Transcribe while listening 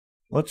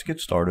Let's get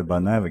started by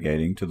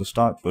navigating to the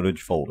stock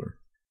footage folder.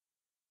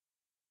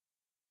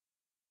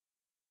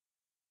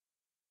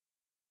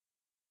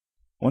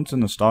 Once in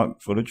the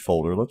stock footage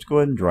folder, let's go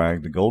ahead and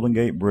drag the Golden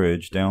Gate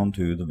Bridge down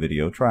to the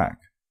video track.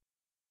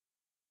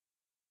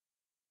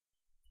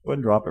 Go ahead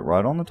and drop it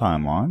right on the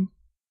timeline.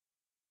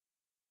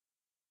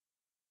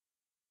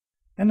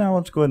 And now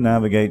let's go ahead and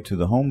navigate to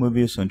the Home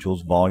Movie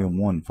Essentials Volume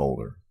 1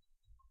 folder.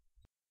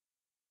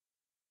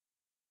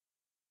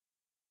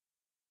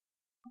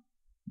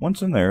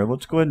 Once in there,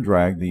 let's go ahead and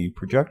drag the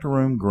projector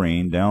room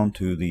green down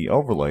to the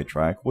overlay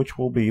track, which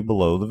will be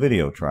below the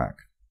video track.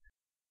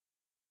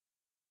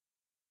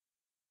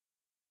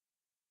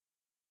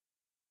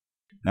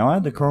 Now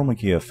add the Chroma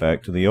key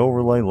effect to the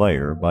overlay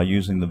layer by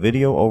using the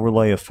Video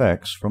Overlay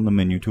Effects from the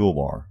menu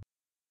toolbar.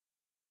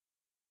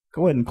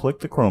 Go ahead and click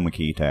the Chroma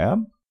key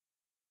tab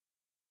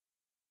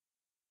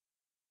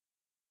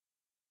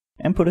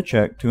and put a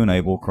check to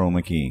enable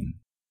chroma keying.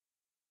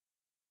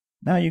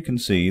 Now you can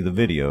see the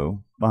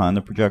video behind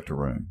the projector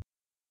room.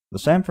 The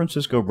San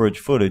Francisco Bridge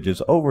footage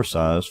is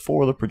oversized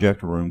for the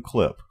projector room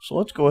clip, so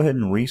let's go ahead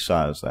and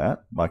resize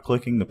that by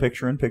clicking the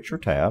Picture-in-Picture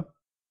tab.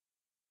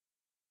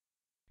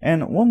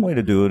 And one way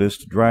to do it is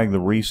to drag the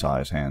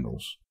resize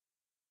handles.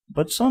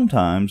 But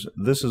sometimes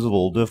this is a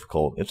little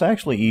difficult. It's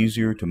actually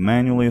easier to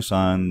manually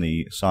assign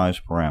the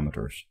size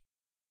parameters.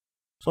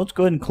 So let's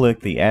go ahead and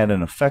click the Add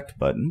an Effect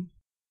button.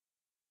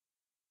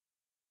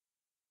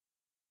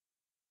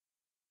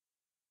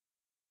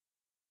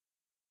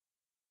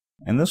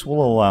 And this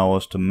will allow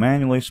us to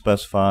manually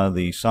specify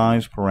the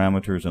size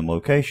parameters and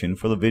location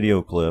for the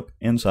video clip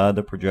inside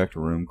the projector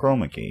room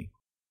chroma key.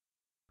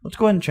 Let's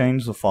go ahead and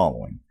change the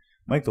following.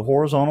 Make the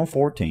horizontal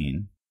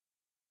 14,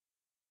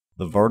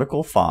 the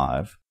vertical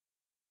 5,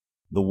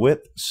 the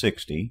width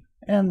 60,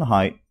 and the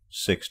height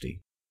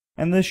 60.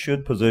 And this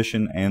should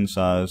position and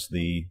size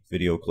the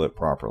video clip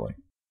properly.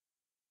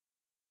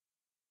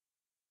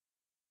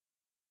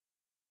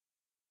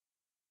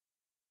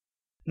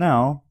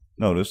 Now,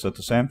 notice that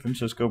the San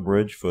Francisco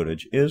Bridge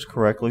footage is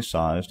correctly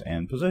sized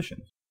and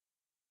positioned.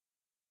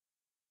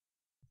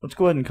 Let's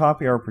go ahead and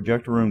copy our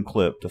projector room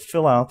clip to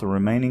fill out the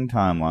remaining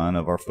timeline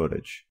of our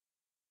footage.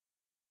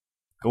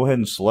 Go ahead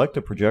and select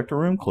the projector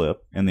room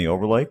clip in the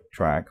overlay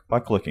track by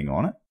clicking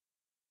on it.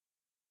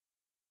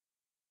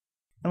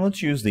 And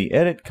let's use the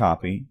Edit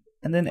Copy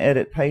and then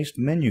Edit Paste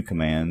menu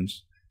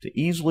commands to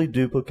easily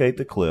duplicate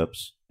the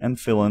clips and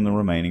fill in the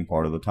remaining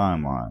part of the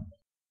timeline.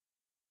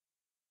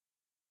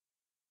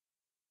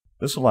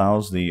 This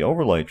allows the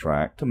overlay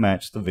track to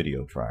match the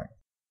video track.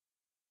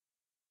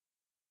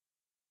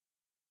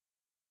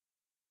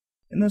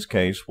 In this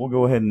case, we'll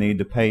go ahead and need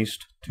to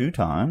paste 2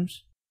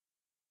 times.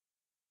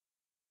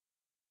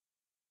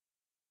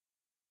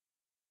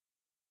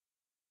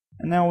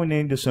 And now we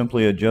need to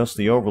simply adjust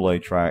the overlay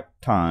track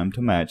time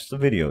to match the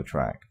video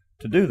track.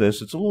 To do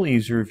this, it's a little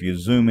easier if you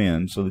zoom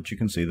in so that you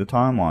can see the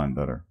timeline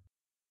better.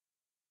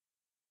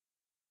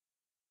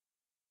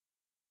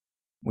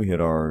 We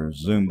hit our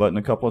zoom button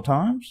a couple of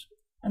times.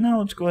 And now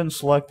let's go ahead and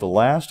select the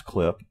last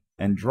clip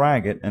and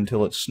drag it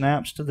until it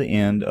snaps to the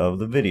end of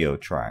the video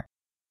track.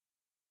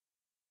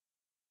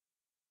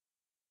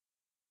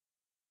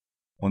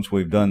 Once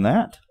we've done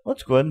that,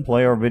 let's go ahead and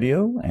play our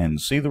video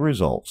and see the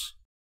results.